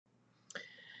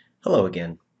Hello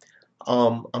again.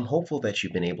 I'm hopeful that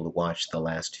you've been able to watch the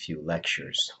last few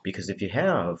lectures because if you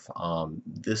have,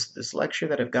 this lecture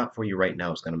that I've got for you right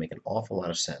now is going to make an awful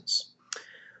lot of sense.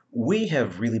 We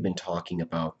have really been talking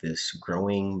about this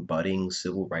growing, budding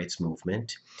civil rights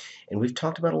movement, and we've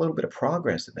talked about a little bit of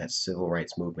progress that civil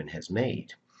rights movement has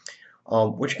made.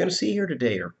 What you're going to see here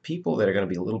today are people that are going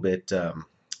to be a little bit,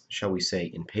 shall we say,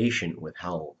 impatient with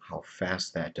how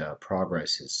fast that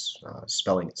progress is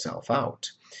spelling itself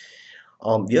out.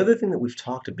 The other thing that we've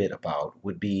talked a bit about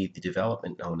would be the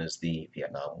development known as the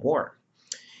Vietnam War.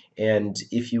 And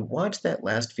if you watch that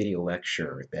last video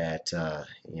lecture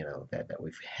that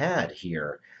we've had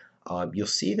here, you'll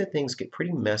see that things get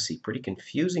pretty messy, pretty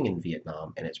confusing in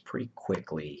Vietnam, and it's pretty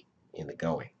quickly in the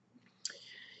going.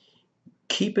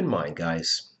 Keep in mind,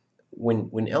 guys,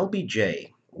 when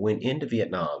LBJ went into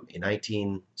Vietnam in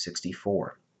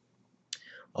 1964,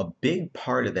 a big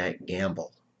part of that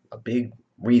gamble, a big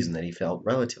reason that he felt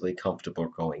relatively comfortable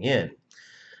going in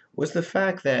was the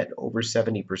fact that over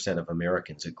 70% of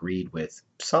Americans agreed with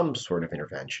some sort of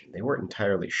intervention. They weren't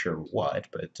entirely sure what,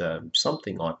 but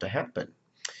something ought to happen.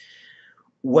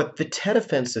 What the Tet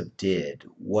Offensive did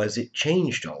was it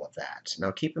changed all of that. Now,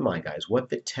 keep in mind, guys, what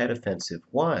the Tet Offensive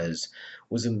was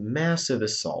a massive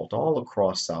assault all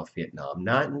across South Vietnam,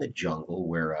 not in the jungle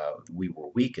where we were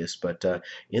weakest, but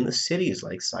in the cities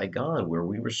like Saigon where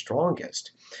we were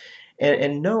strongest.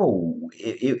 And no,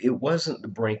 it wasn't the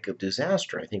brink of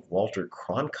disaster. I think Walter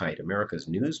Cronkite, America's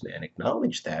newsman,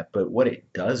 acknowledged that. But what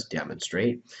it does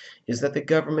demonstrate is that the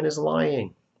government is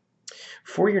lying.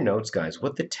 For your notes, guys,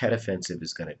 what the Tet Offensive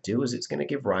is going to do is it's going to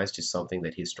give rise to something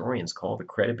that historians call the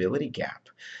credibility gap.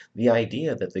 The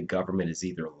idea that the government is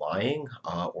either lying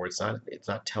or it's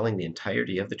not telling the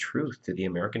entirety of the truth to the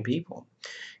American people.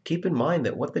 Keep in mind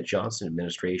that what the Johnson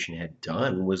administration had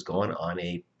done was gone on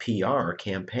a PR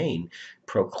campaign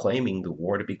proclaiming the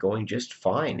war to be going just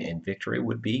fine and victory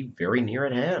would be very near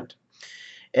at hand.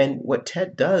 And what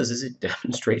Ted does is it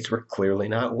demonstrates we're clearly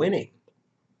not winning.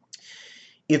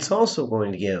 It's also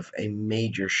going to give a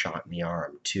major shot in the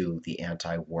arm to the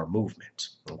anti-war movement.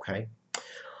 Okay,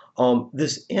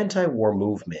 this anti-war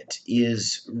movement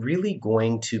is really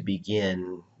going to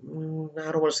begin.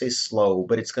 I don't want to say slow,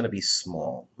 but it's going to be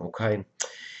small. Okay,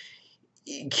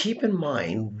 keep in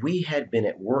mind, we had been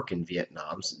at work in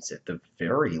Vietnam since at the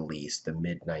very least the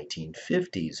mid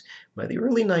 1950s. By the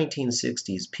early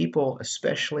 1960s, people,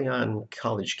 especially on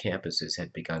college campuses,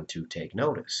 had begun to take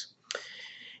notice.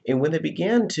 And when they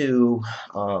began to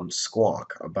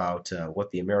squawk about what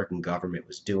the American government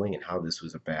was doing and how this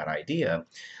was a bad idea,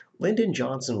 Lyndon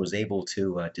Johnson was able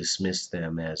to dismiss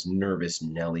them as nervous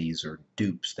Nellies or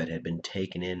dupes that had been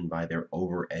taken in by their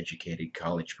overeducated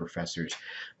college professors,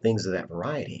 things of that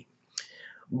variety.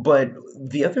 But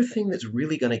the other thing that's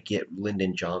really going to get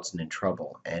Lyndon Johnson in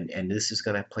trouble, and this is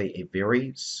going to play a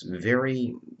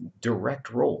very direct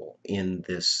role in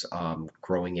this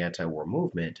growing anti-war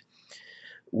movement,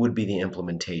 would be the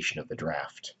implementation of the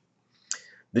draft.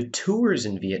 The tours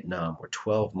in Vietnam were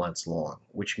 12 months long,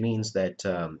 which means that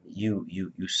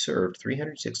you served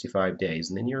 365 days,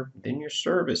 and then your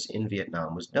service in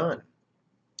Vietnam was done.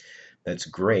 That's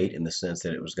great in the sense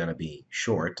that it was going to be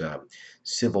short.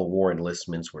 Civil War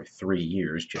enlistments were 3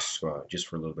 years, just for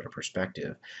a little bit of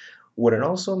perspective. What it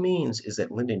also means is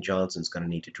that Lyndon Johnson's going to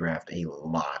need to draft a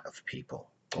lot of people.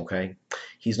 Okay?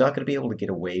 He's not going to be able to get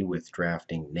away with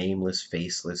drafting nameless,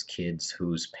 faceless kids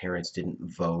whose parents didn't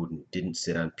vote and didn't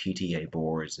sit on PTA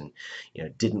boards and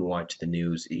didn't watch the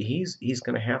news. He's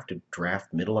going to have to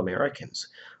draft middle Americans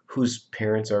whose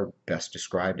parents are best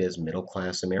described as middle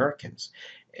class Americans,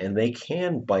 and they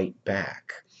can bite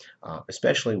back,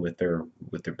 especially with their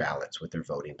ballots, with their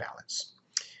voting ballots.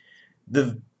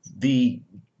 The the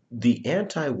the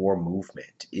anti-war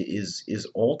movement is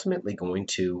ultimately going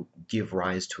to give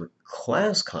rise to a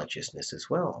class consciousness as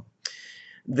well.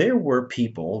 There were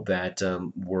people that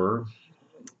were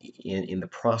in the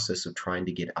process of trying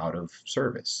to get out of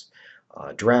service,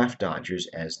 draft dodgers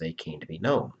as they came to be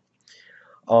known.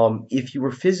 If you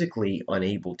were physically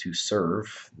unable to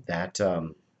serve, that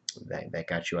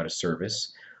got you out of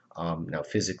service. Now,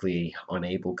 physically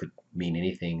unable could mean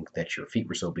anything that your feet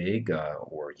were so big,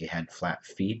 or you had flat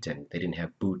feet and they didn't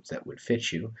have boots that would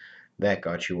fit you. That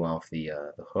got you off the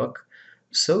hook.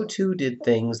 So too did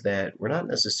things that were not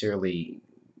necessarily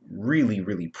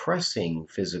really pressing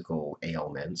physical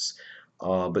ailments,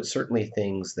 but certainly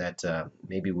things that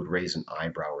maybe would raise an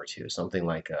eyebrow or two, something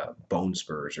like bone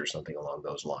spurs or something along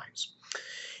those lines.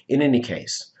 In any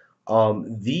case,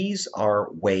 these are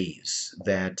ways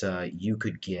that you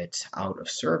could get out of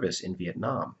service in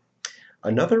Vietnam.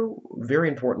 Another very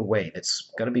important way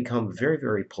that's going to become very,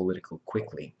 very political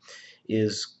quickly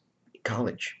is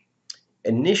college.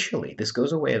 Initially, this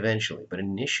goes away eventually, but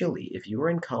initially, if you were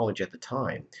in college at the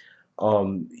time,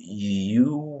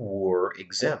 you were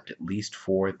exempt, at least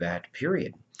for that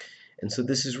period. And so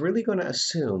this is really going to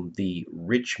assume the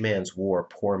rich man's war,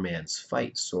 poor man's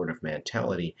fight sort of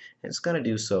mentality, and it's going to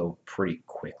do so pretty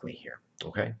quickly here,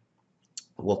 okay?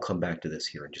 We'll come back to this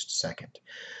here in just a second.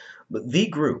 But the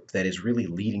group that is really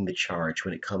leading the charge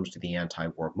when it comes to the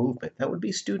anti-war movement, that would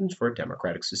be Students for a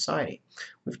Democratic Society.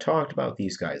 We've talked about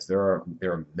these guys. They're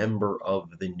a member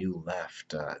of the New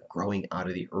Left, growing out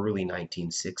of the early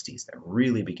 1960s that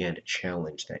really began to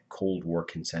challenge that Cold War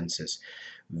consensus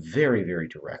very, very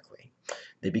directly.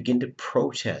 They begin to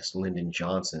protest Lyndon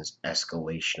Johnson's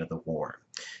escalation of the war.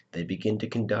 They begin to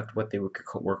conduct what they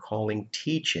were calling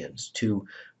teach-ins to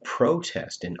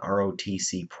protest an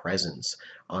ROTC presence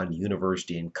on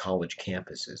university and college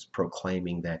campuses,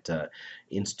 proclaiming that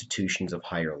institutions of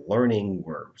higher learning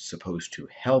were supposed to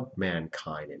help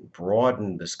mankind and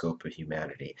broaden the scope of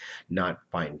humanity, not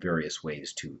find various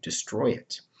ways to destroy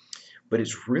it. But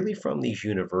it's really from these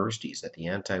universities that the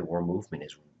anti-war movement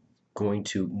is going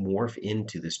to morph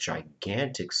into this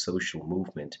gigantic social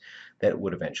movement that it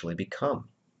would eventually become.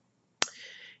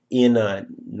 In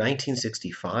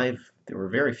 1965, there were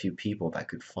very few people that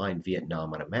could find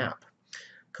Vietnam on a map.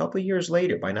 A couple of years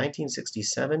later, by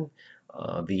 1967,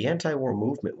 the anti-war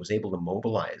movement was able to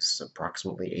mobilize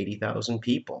approximately 80,000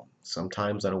 people,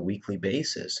 sometimes on a weekly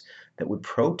basis, that would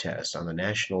protest on the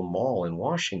National Mall in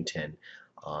Washington,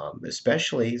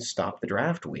 especially Stop the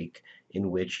Draft Week, in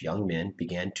which young men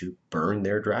began to burn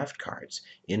their draft cards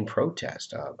in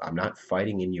protest. I'm not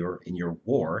fighting in your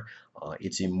war.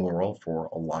 It's immoral for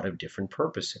a lot of different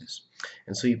purposes.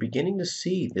 And so you're beginning to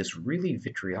see this really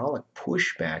vitriolic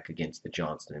pushback against the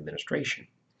Johnson administration.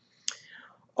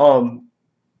 Um,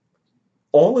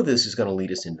 all of this is going to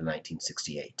lead us into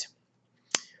 1968.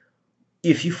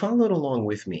 If you followed along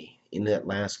with me in that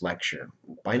last lecture,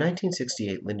 by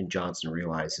 1968, Lyndon Johnson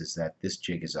realizes that this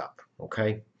jig is up,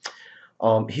 okay?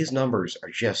 His numbers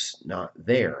are just not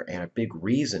there, and a big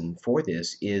reason for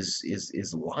this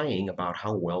is lying about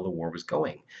how well the war was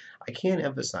going. I can't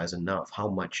emphasize enough how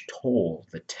much toll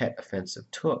the Tet Offensive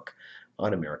took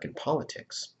on American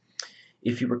politics.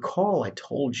 If you recall, I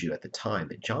told you at the time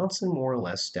that Johnson more or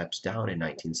less steps down in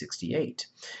 1968,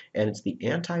 and it's the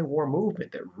anti-war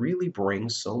movement that really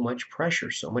brings so much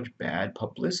pressure, so much bad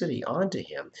publicity onto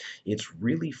him. It's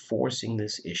really forcing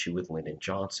this issue with Lyndon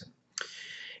Johnson.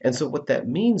 And so what that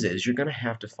means is you're going to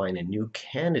have to find a new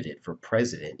candidate for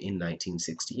president in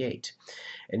 1968.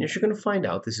 And as you're going to find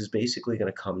out, this is basically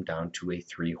going to come down to a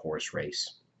three-horse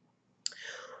race.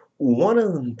 One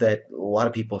of them that a lot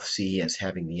of people see as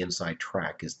having the inside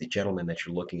track is the gentleman that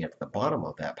you're looking at the bottom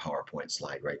of that PowerPoint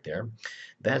slide right there.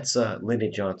 That's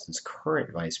Lyndon Johnson's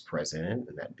current vice president,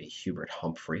 and that'd be Hubert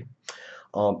Humphrey.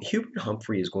 Hubert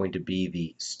Humphrey is going to be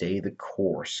the stay the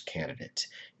course candidate.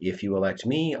 If you elect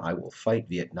me, I will fight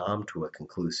Vietnam to a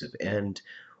conclusive end,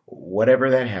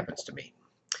 whatever that happens to me.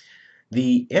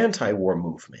 The anti-war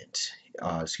movement,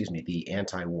 the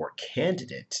anti-war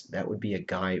candidate, that would be a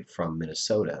guy from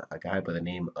Minnesota, a guy by the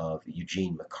name of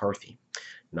Eugene McCarthy,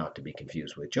 not to be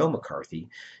confused with Joe McCarthy.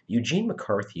 Eugene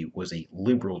McCarthy was a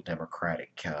liberal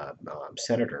Democratic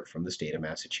senator from the state of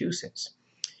Massachusetts.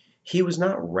 He was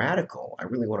not radical, I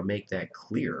really want to make that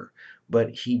clear,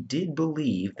 but he did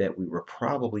believe that we were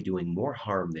probably doing more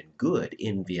harm than good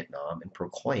in Vietnam and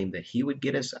proclaimed that he would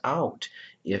get us out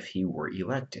if he were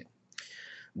elected.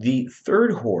 The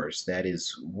third horse that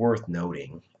is worth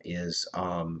noting is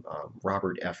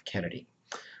Robert F. Kennedy,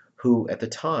 who at the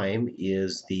time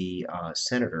is the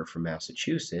senator from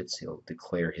Massachusetts. He'll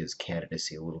declare his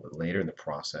candidacy a little bit later in the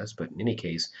process, but in any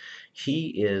case,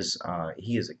 he is a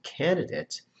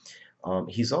candidate.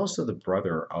 He's also the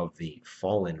brother of the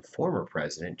fallen former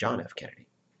president, John F. Kennedy.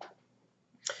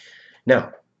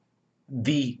 Now,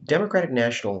 the Democratic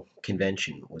National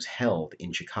Convention was held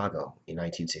in Chicago in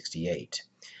 1968.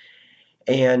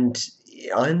 And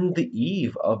on the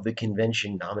eve of the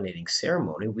convention nominating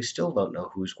ceremony, we still don't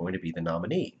know who's going to be the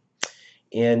nominee.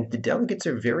 And the delegates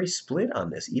are very split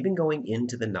on this, even going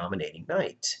into the nominating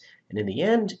night. And in the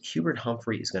end, Hubert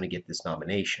Humphrey is going to get this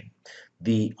nomination.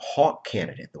 The Hawk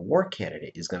candidate, the war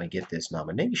candidate, is going to get this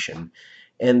nomination.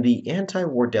 And the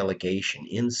anti-war delegation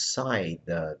inside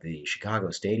the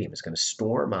Chicago Stadium is going to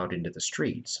storm out into the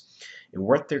streets. And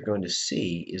what they're going to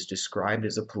see is described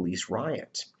as a police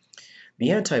riot. The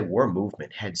anti-war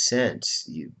movement had sent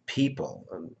people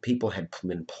had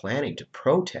been planning to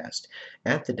protest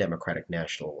at the Democratic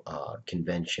National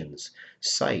Convention's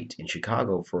site in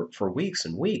Chicago for weeks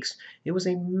and weeks. It was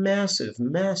a massive,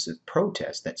 massive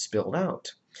protest that spilled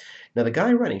out. Now, the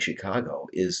guy running Chicago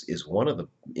is one of the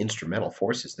instrumental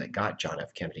forces that got John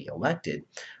F. Kennedy elected,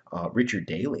 Richard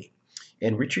Daley.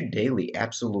 And Richard Daley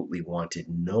absolutely wanted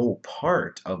no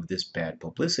part of this bad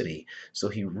publicity, so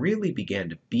he really began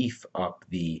to beef up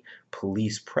the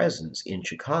police presence in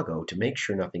Chicago to make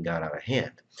sure nothing got out of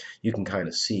hand. You can kind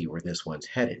of see where this one's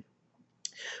headed.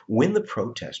 When the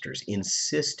protesters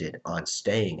insisted on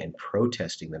staying and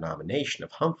protesting the nomination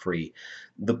of Humphrey,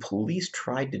 the police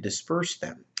tried to disperse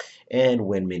them. And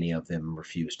when many of them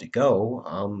refused to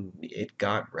go, it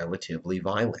got relatively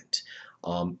violent.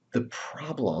 The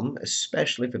problem,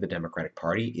 especially for the Democratic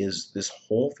Party, is this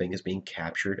whole thing is being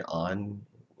captured on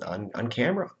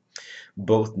camera.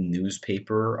 Both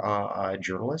newspaper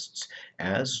journalists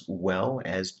as well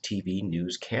as TV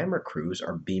news camera crews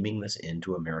are beaming this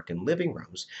into American living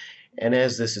rooms. And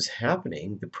as this is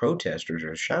happening, the protesters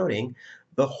are shouting,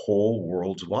 "The whole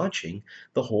world's watching,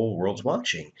 the whole world's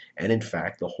watching." And in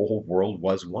fact, the whole world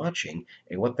was watching.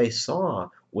 And what they saw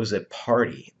was a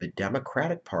party, the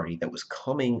Democratic Party, that was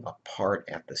coming apart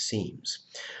at the seams.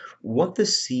 What the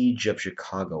siege of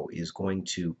Chicago is going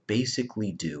to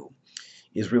basically do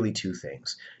is really two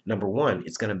things. Number one,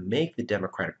 it's going to make the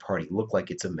Democratic Party look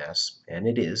like it's a mess, and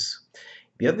it is.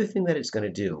 The other thing that it's going to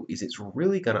do is it's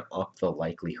really going to up the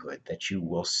likelihood that you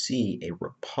will see a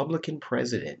Republican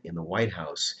president in the White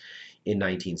House in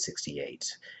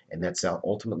 1968. And that's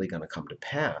ultimately going to come to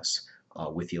pass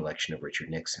with the election of Richard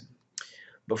Nixon.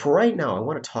 But for right now, I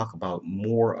want to talk about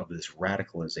more of this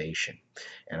radicalization,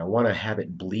 and I want to have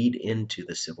it bleed into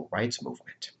the civil rights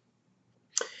movement.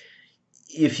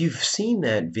 If you've seen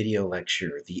that video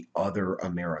lecture, The Other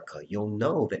America, you'll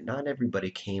know that not everybody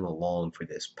came along for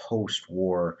this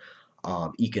post-war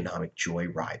economic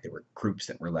joyride. There were groups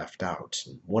that were left out.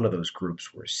 And one of those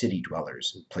groups were city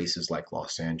dwellers in places like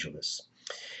Los Angeles.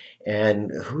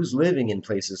 And who's living in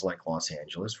places like Los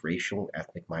Angeles? Racial,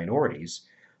 ethnic minorities.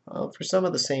 For some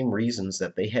of the same reasons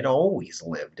that they had always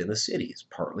lived in the cities.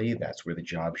 Partly that's where the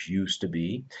jobs used to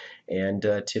be, and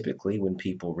typically when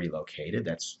people relocated,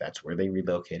 that's where they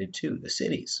relocated to, the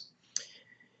cities.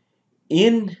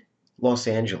 In Los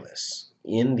Angeles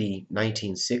in the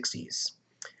 1960s,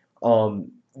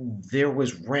 there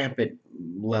was rampant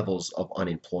levels of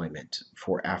unemployment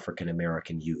for African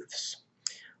American youths.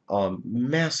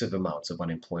 Massive amounts of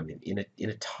unemployment in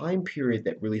a time period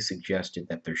that really suggested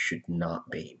that there should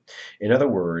not be. In other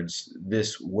words,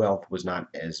 this wealth was not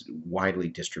as widely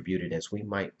distributed as we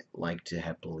might like to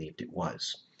have believed it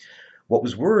was. What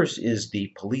was worse is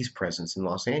the police presence in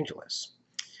Los Angeles.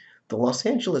 The Los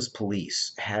Angeles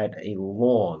police had a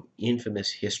long,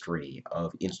 infamous history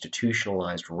of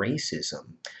institutionalized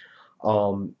racism,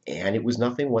 and it was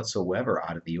nothing whatsoever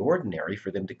out of the ordinary for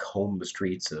them to comb the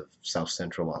streets of South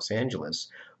Central Los Angeles,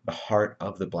 the heart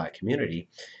of the black community,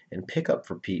 and pick up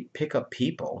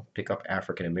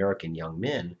African American young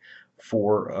men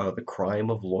for the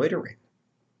crime of loitering,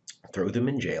 throw them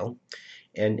in jail,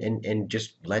 and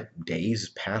just let days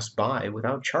pass by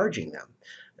without charging them.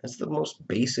 That's the most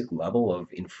basic level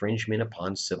of infringement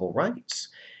upon civil rights.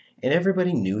 And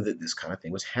everybody knew that this kind of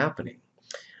thing was happening.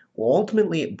 Well,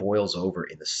 ultimately, it boils over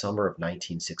in the summer of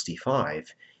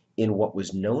 1965 in what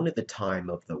was known at the time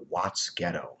of the Watts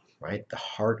Ghetto, right? The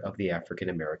heart of the African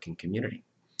American community.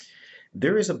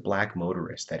 There is a black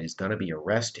motorist that is going to be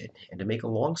arrested, and to make a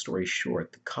long story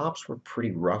short, the cops were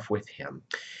pretty rough with him,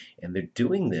 and they're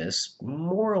doing this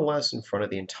more or less in front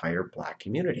of the entire black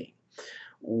community.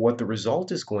 What the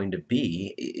result is going to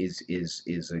be is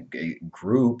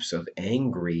groups of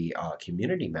angry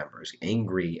community members,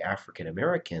 angry African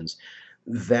Americans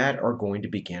that are going to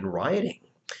begin rioting.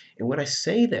 And when I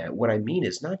say that, what I mean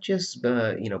is not just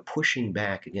pushing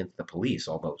back against the police,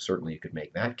 although certainly you could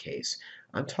make that case.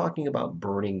 I'm talking about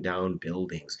burning down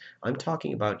buildings. I'm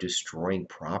talking about destroying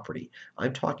property.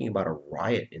 I'm talking about a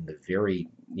riot in the very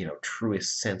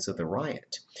truest sense of the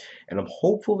riot. And I'm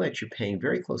hopeful that you're paying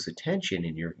very close attention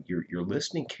and you're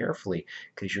listening carefully,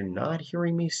 because you're not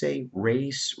hearing me say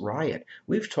race riot.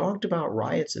 We've talked about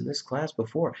riots in this class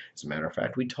before. As a matter of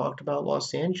fact, we talked about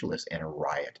Los Angeles and a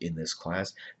riot in this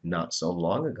class not so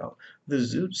long ago. The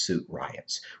Zoot Suit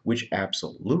riots, which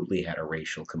absolutely had a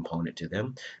racial component to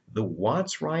them. The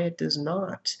Watts riot does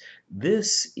not.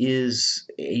 This is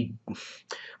a,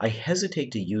 I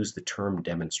hesitate to use the term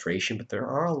demonstration, but there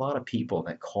are a lot of people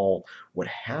that call what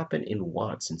happened in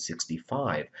Watts in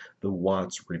 65 the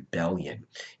Watts Rebellion.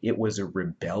 It was a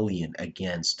rebellion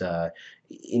against an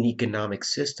economic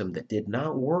system that did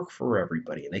not work for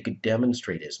everybody, and they could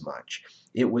demonstrate as much.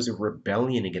 It was a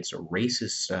rebellion against a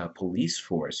racist police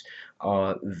force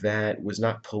that was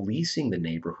not policing the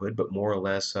neighborhood, but more or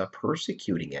less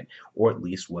persecuting it, or at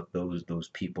least what those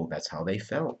people, that's how they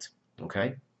felt.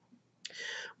 Okay,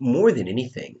 more than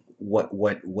anything, what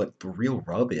the real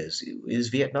rub is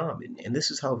Vietnam, and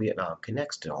this is how Vietnam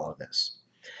connects to all of this.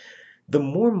 The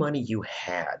more money you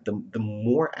had, the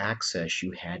more access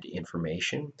you had to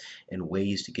information and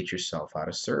ways to get yourself out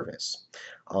of service.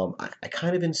 I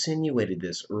kind of insinuated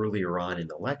this earlier on in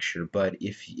the lecture, but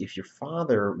if your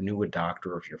father knew a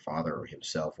doctor, or if your father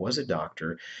himself was a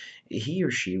doctor, he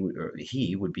or she or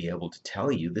he would be able to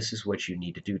tell you this is what you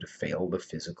need to do to fail the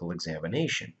physical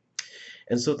examination.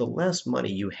 And so the less money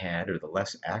you had, or the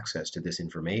less access to this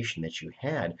information that you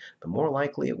had, the more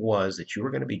likely it was that you were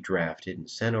going to be drafted and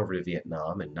sent over to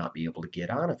Vietnam and not be able to get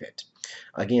out of it.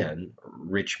 Again,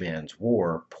 rich man's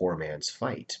war, poor man's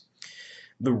fight.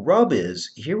 The rub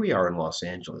is, here we are in Los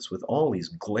Angeles with all these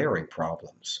glaring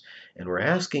problems, and we're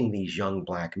asking these young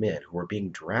black men who are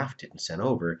being drafted and sent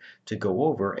over to go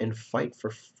over and fight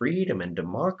for freedom and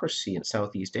democracy in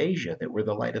Southeast Asia, that we're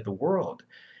the light of the world.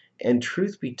 And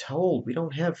truth be told, we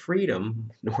don't have freedom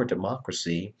nor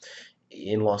democracy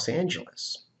in Los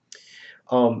Angeles.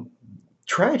 Um,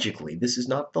 Tragically, this is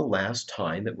not the last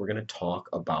time that we're going to talk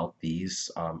about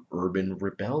these urban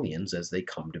rebellions as they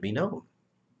come to be known.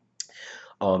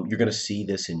 You're going to see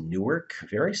this in Newark,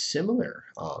 very similar,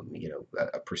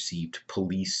 a perceived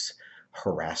police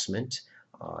harassment.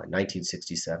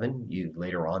 1967,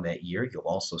 later on that year, you'll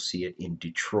also see it in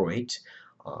Detroit.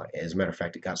 As a matter of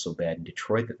fact, it got so bad in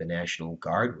Detroit that the National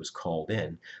Guard was called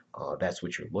in. That's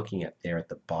what you're looking at there at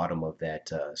the bottom of that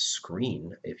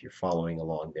screen, if you're following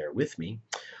along there with me.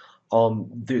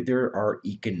 There are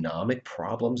economic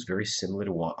problems very similar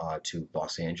to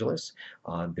Los Angeles.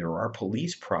 There are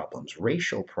police problems,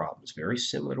 racial problems, very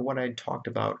similar to what I talked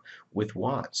about with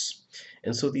Watts.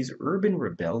 And so these urban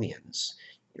rebellions,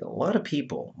 a lot of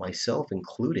people, myself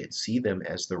included, see them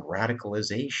as the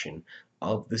radicalization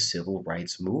of the civil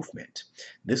rights movement.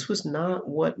 This was not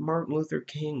what Martin Luther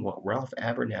King, what Ralph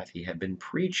Abernathy had been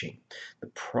preaching. The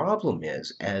problem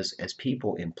is, as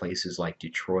people in places like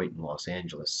Detroit and Los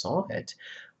Angeles saw it,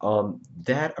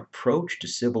 that approach to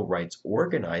civil rights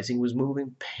organizing was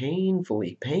moving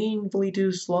painfully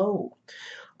too slow.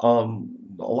 A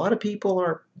lot of people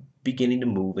are beginning to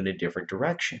move in a different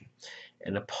direction.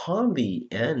 And upon the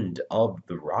end of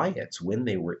the riots, when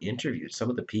they were interviewed, some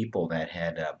of the people that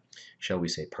had, shall we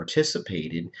say,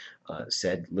 participated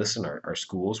said, listen, our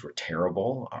schools were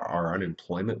terrible, our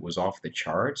unemployment was off the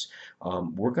charts.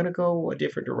 We're going to go a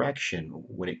different direction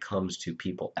when it comes to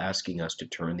people asking us to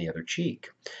turn the other cheek.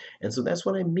 And so that's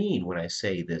what I mean when I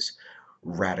say this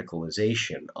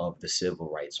radicalization of the civil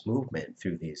rights movement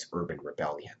through these urban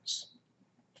rebellions.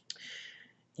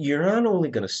 You're not only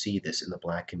going to see this in the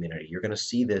black community, you're going to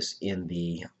see this in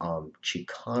the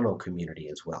Chicano community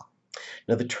as well.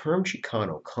 Now, the term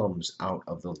Chicano comes out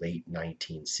of the late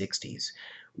 1960s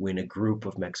when a group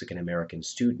of Mexican American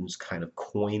students kind of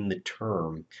coined the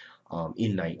term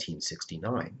in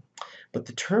 1969. But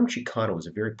the term Chicano is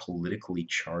a very politically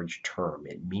charged term.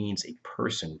 It means a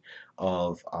person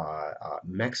of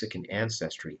Mexican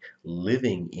ancestry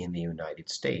living in the United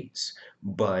States,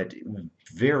 but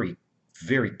very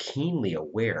very keenly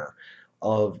aware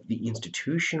of the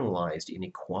institutionalized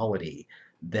inequality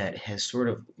that has sort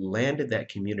of landed that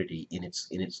community in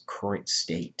its current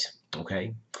state.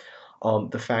 Okay,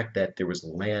 the fact that there was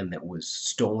land that was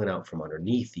stolen out from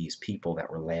underneath these people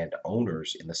that were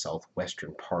landowners in the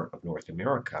southwestern part of North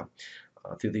America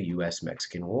through the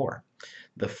U.S.-Mexican War.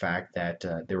 The fact that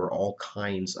there were all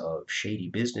kinds of shady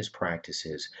business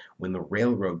practices when the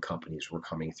railroad companies were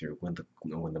coming through,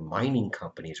 when the mining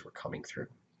companies were coming through.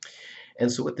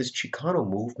 And so what this Chicano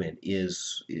movement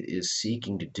is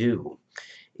seeking to do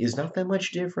is not that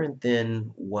much different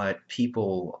than what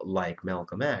people like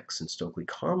Malcolm X and Stokely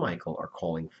Carmichael are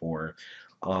calling for,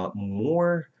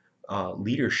 more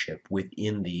leadership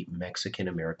within the Mexican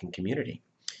American community.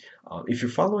 If you're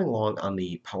following along on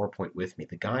the PowerPoint with me,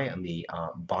 the guy on the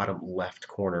bottom left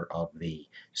corner of the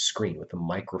screen with the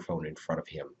microphone in front of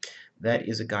him, that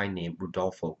is a guy named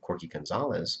Rodolfo Corky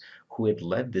Gonzalez, who had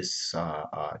led this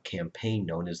campaign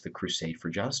known as the Crusade for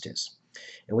Justice.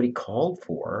 And what he called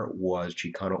for was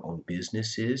Chicano-owned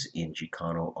businesses in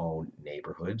Chicano-owned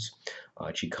neighborhoods,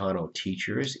 Chicano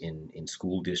teachers in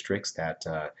school districts that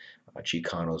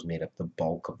Chicanos made up the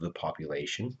bulk of the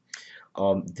population.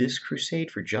 This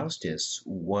crusade for justice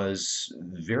was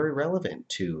very relevant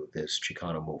to this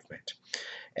Chicano movement,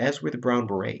 as were the Brown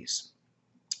Berets.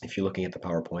 If you're looking at the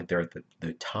PowerPoint there at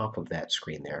the top of that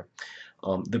screen there,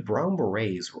 the Brown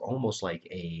Berets were almost like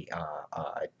a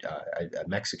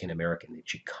Mexican American, the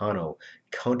Chicano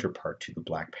counterpart to the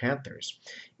Black Panthers.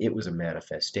 It was a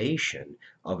manifestation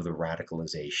of the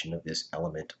radicalization of this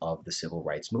element of the civil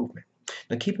rights movement.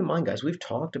 Now, keep in mind, guys, we've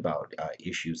talked about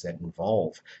issues that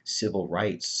involve civil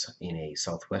rights in a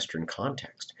Southwestern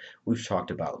context. We've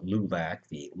talked about LULAC,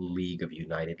 the League of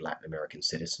United Latin American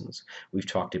Citizens. We've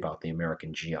talked about the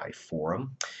American GI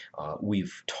Forum.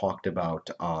 We've talked about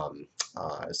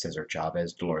Cesar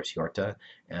Chavez, Dolores Huerta,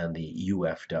 and the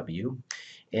UFW.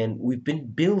 And we've been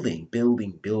building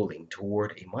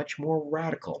toward a much more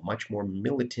radical, much more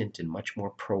militant, and much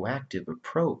more proactive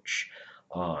approach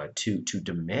to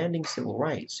demanding civil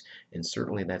rights. And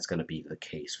certainly that's going to be the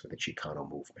case for the Chicano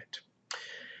movement.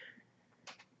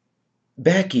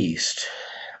 Back east,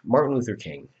 Martin Luther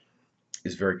King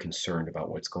is very concerned about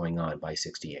what's going on by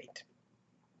 68.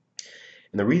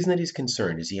 And the reason that he's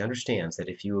concerned is he understands that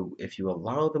if you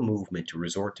allow the movement to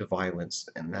resort to violence,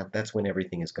 and that's when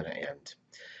everything is going to end.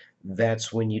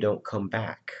 That's when you don't come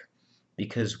back.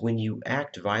 Because when you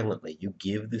act violently, you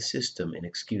give the system an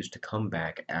excuse to come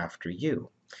back after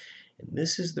you. And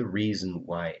this is the reason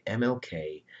why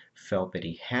MLK felt that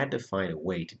he had to find a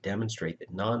way to demonstrate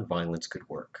that nonviolence could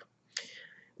work.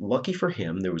 Lucky for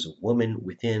him, there was a woman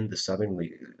within the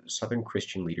Southern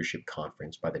Christian Leadership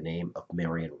Conference by the name of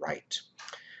Marian Wright,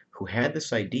 who had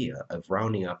this idea of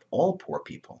rounding up all poor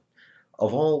people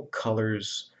of all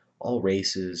colors, all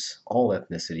races, all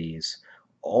ethnicities,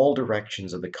 all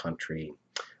directions of the country,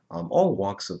 all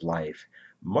walks of life,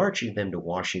 marching them to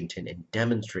Washington and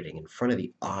demonstrating in front of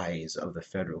the eyes of the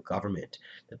federal government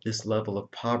that this level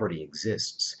of poverty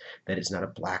exists, that it's not a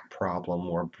black problem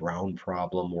or a brown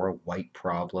problem or a white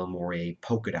problem or a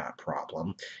polka dot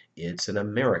problem, it's an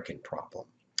American problem.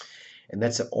 And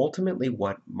that's ultimately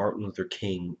what Martin Luther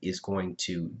King is going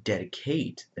to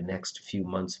dedicate the next few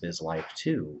months of his life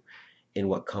to in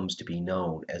what comes to be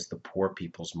known as the Poor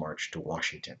People's March to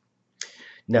Washington.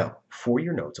 Now, for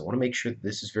your notes, I want to make sure that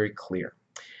this is very clear.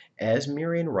 As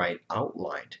Marian Wright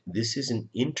outlined, this is an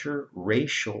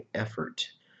interracial effort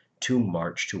to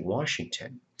march to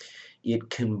Washington. It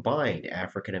combined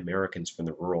African Americans from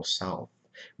the rural South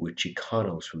with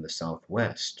Chicanos from the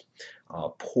Southwest,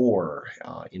 poor,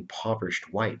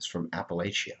 impoverished whites from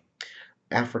Appalachia,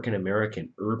 African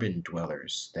American urban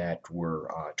dwellers that were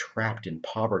trapped in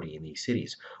poverty in these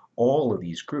cities. All of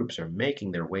these groups are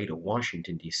making their way to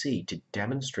Washington, D.C. to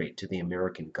demonstrate to the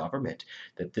American government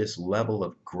that this level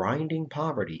of grinding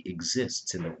poverty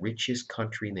exists in the richest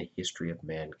country in the history of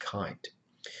mankind.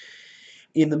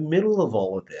 In the middle of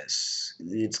all of this,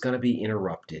 it's going to be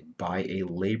interrupted by a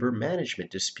labor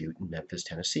management dispute in Memphis,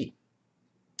 Tennessee.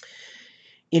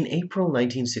 In April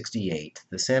 1968,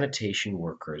 the sanitation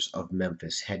workers of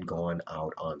Memphis had gone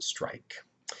out on strike.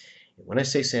 When I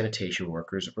say sanitation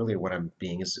workers, really what I'm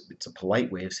being is it's a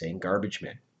polite way of saying garbage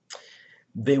men.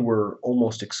 They were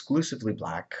almost exclusively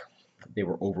black. They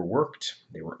were overworked.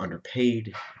 They were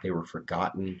underpaid. They were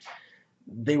forgotten.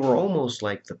 They were almost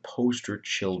like the poster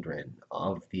children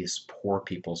of this poor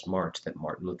people's march that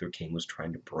Martin Luther King was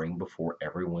trying to bring before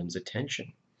everyone's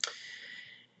attention.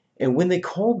 And when they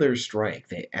called their strike,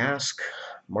 they asked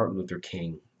Martin Luther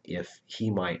King if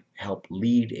he might help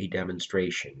lead a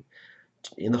demonstration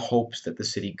in the hopes that the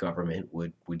city government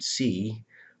would see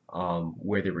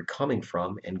where they were coming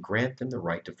from and grant them the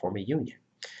right to form a union.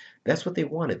 That's what they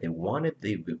wanted. They wanted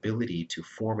the ability to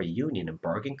form a union and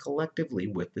bargain collectively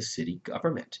with the city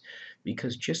government.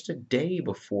 Because just a day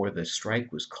before the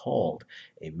strike was called,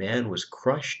 a man was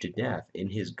crushed to death in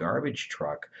his garbage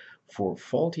truck for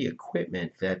faulty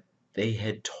equipment that they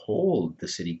had told the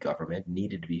city government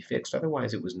needed to be fixed.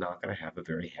 Otherwise, it was not going to have a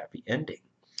very happy ending.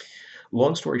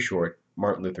 Long story short,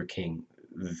 Martin Luther King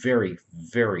very,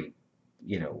 very,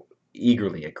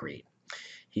 eagerly agreed.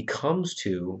 He comes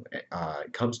to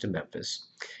Memphis.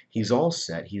 He's all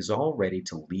set. He's all ready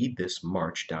to lead this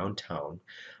march downtown.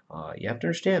 You have to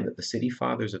understand that the city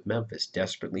fathers of Memphis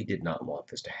desperately did not want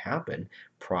this to happen,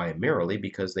 primarily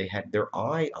because they had their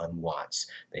eye on Watts.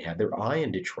 They had their eye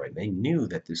on Detroit. They knew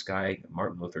that this guy,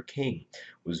 Martin Luther King,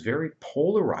 was very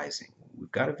polarizing.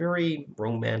 We've got a very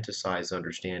romanticized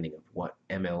understanding of what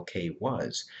MLK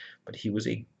was, but he was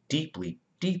a deeply,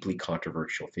 deeply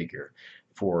controversial figure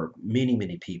for many,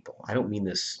 many people. I don't mean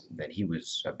this that he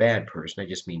was a bad person. I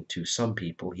just mean to some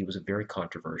people he was a very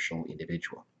controversial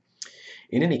individual.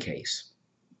 In any case,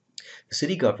 the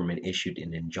city government issued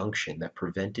an injunction that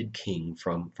prevented King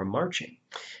from marching.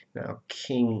 Now,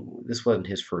 King, this wasn't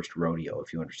his first rodeo,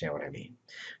 if you understand what I mean.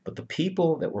 But the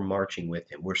people that were marching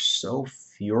with him were so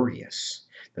furious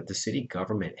that the city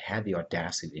government had the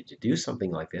audacity to do something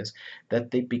like this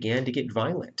that they began to get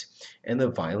violent. And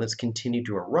the violence continued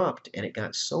to erupt, and it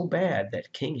got so bad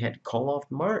that King had to call off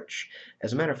the march.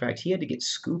 As a matter of fact, he had to get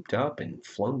scooped up and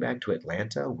flown back to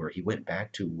Atlanta, where he went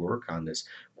back to work on this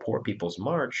Poor People's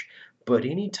March. But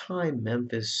anytime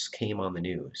Memphis came on the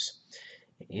news,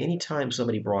 anytime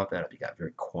somebody brought that up, he got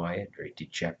very quiet, very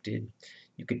dejected.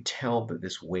 You could tell that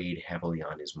this weighed heavily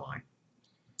on his mind.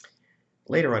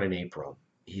 Later on in April,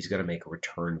 he's going to make a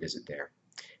return visit there.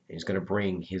 And he's going to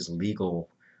bring his legal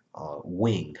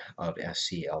wing of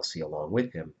SCLC along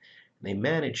with him. And they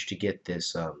managed to get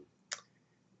this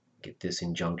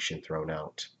injunction thrown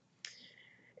out.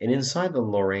 And inside the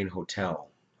Lorraine Hotel,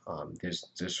 there's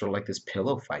sort of like this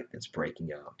pillow fight that's breaking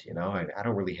out. You know, I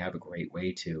don't really have a great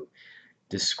way to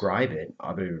describe it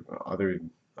other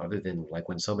than like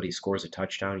when somebody scores a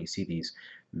touchdown, you see these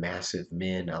massive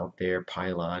men out there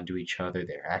pile on to each other.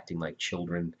 They're acting like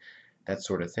children, that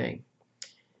sort of thing.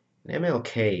 And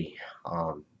MLK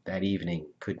that evening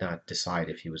could not decide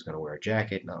if he was going to wear a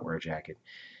jacket, not wear a jacket.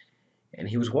 And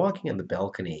he was walking on the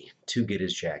balcony to get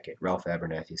his jacket. Ralph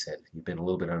Abernathy said, "You've been a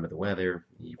little bit under the weather.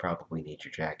 You probably need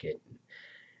your jacket."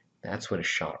 That's when a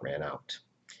shot ran out.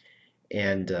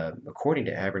 And according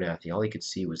to Abernathy, all he could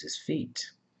see was his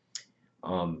feet.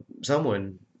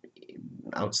 Someone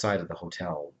outside of the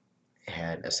hotel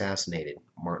had assassinated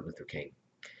Martin Luther King.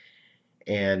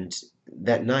 And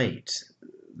that night,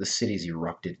 the city's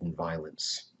erupted in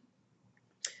violence.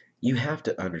 You have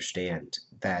to understand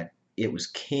that it was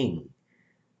King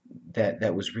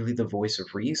that was really the voice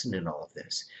of reason in all of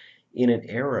this. In an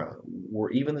era where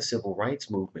even the civil rights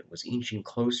movement was inching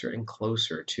closer and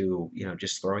closer to,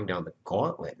 just throwing down the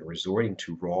gauntlet and resorting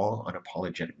to raw,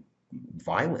 unapologetic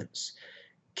violence,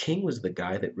 King was the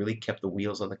guy that really kept the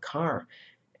wheels on the car,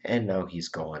 and now he's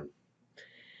gone.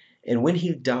 And when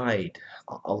he died,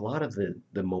 a lot of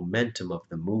the momentum of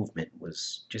the movement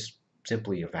was just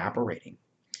simply evaporating.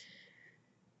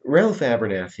 Ralph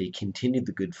Abernathy continued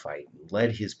the good fight and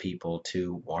led his people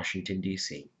to Washington,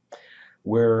 D.C.,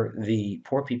 where the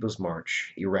Poor People's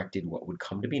March erected what would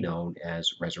come to be known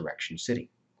as Resurrection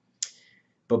City.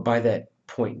 But by that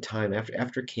point in time,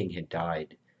 after King had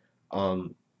died,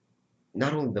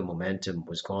 not only the momentum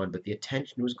was gone, but the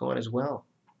attention was gone as well.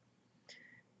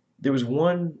 There was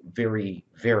one very,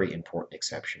 very important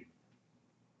exception,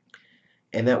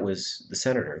 and that was the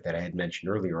senator that I had mentioned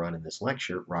earlier on in this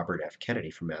lecture, Robert F. Kennedy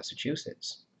from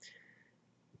Massachusetts.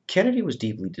 Kennedy was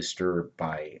deeply disturbed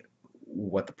by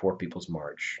what the Poor People's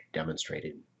March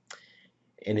demonstrated.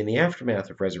 And in the aftermath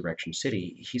of Resurrection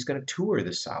City, he's going to tour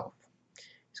the South.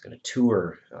 He's going to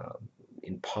tour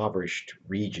impoverished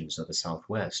regions of the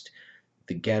Southwest,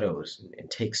 the ghettos,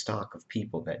 and take stock of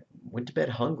people that went to bed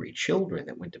hungry, children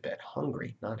that went to bed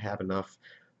hungry, not have enough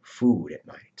food at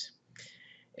night.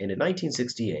 And in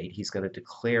 1968, he's going to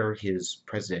declare his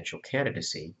presidential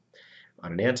candidacy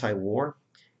on an anti-war,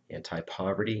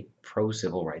 anti-poverty,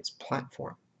 pro-civil rights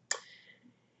platform.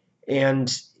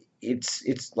 And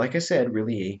it's like I said,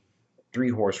 really a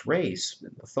three-horse race.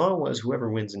 The thought was whoever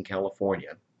wins in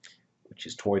California, which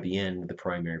is toward the end of the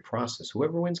primary process,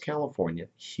 whoever wins California,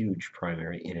 huge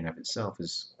primary in and of itself,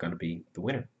 is going to be the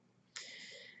winner.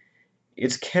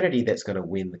 It's Kennedy that's going to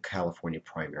win the California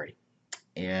primary,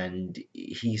 and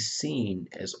he's seen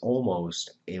as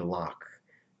almost a lock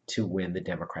to win the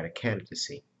Democratic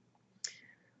candidacy.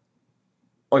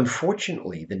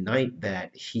 Unfortunately, the night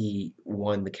that he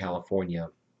won the California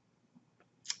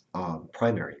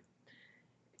primary,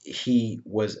 he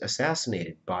was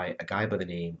assassinated by a guy by the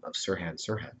name of Sirhan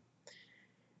Sirhan.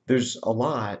 There's a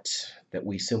lot that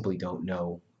we simply don't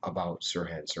know about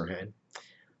Sirhan Sirhan,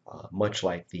 much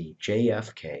like the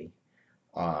JFK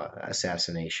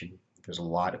assassination. There's a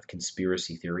lot of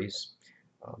conspiracy theories.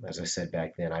 As I said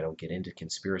back then, I don't get into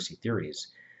conspiracy theories.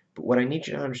 But what I need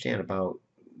you to understand about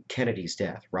Kennedy's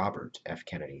death, Robert F.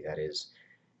 Kennedy, that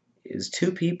is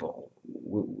two people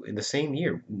in the same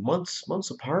year, months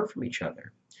apart from each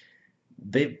other.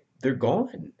 They're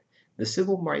gone. The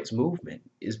civil rights movement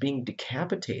is being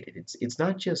decapitated. It's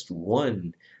not just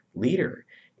one leader.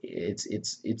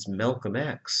 It's Malcolm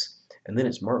X, and then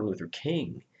it's Martin Luther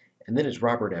King, and then it's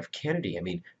Robert F. Kennedy. I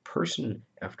mean, person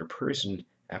after person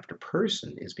after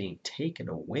person is being taken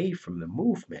away from the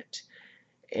movement.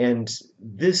 And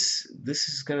this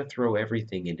is going to throw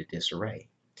everything into disarray.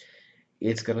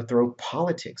 It's going to throw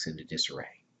politics into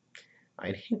disarray. I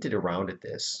had hinted around at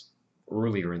this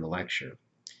earlier in the lecture.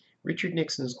 Richard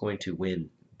Nixon is going to win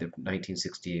the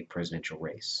 1968 presidential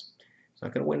race. He's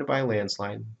not going to win it by a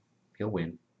landslide. He'll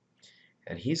win.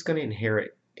 And he's going to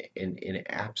inherit an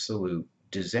absolute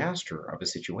disaster of a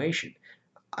situation.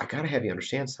 I got to have you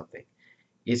understand something.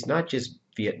 It's not just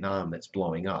Vietnam that's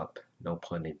blowing up, no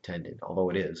pun intended, although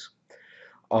it is.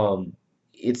 Um,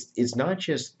 it's not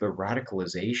just the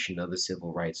radicalization of the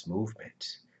civil rights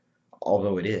movement,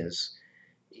 although it is.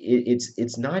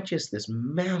 It's not just this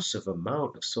massive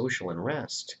amount of social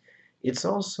unrest. It's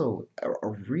also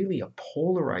really a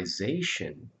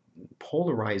polarizing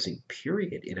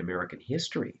period in American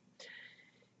history.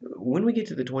 When we get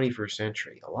to the 21st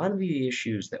century, a lot of the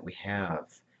issues that we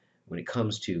have when it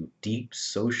comes to deep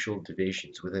social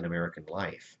divisions within American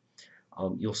life,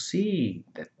 you'll see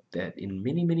that in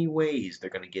many, many ways they're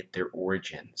going to get their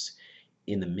origins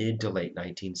in the mid to late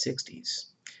 1960s.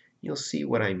 You'll see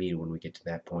what I mean when we get to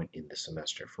that point in the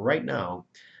semester. For right now,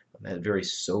 on that very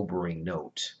sobering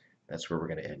note, that's where we're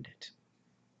going to end it.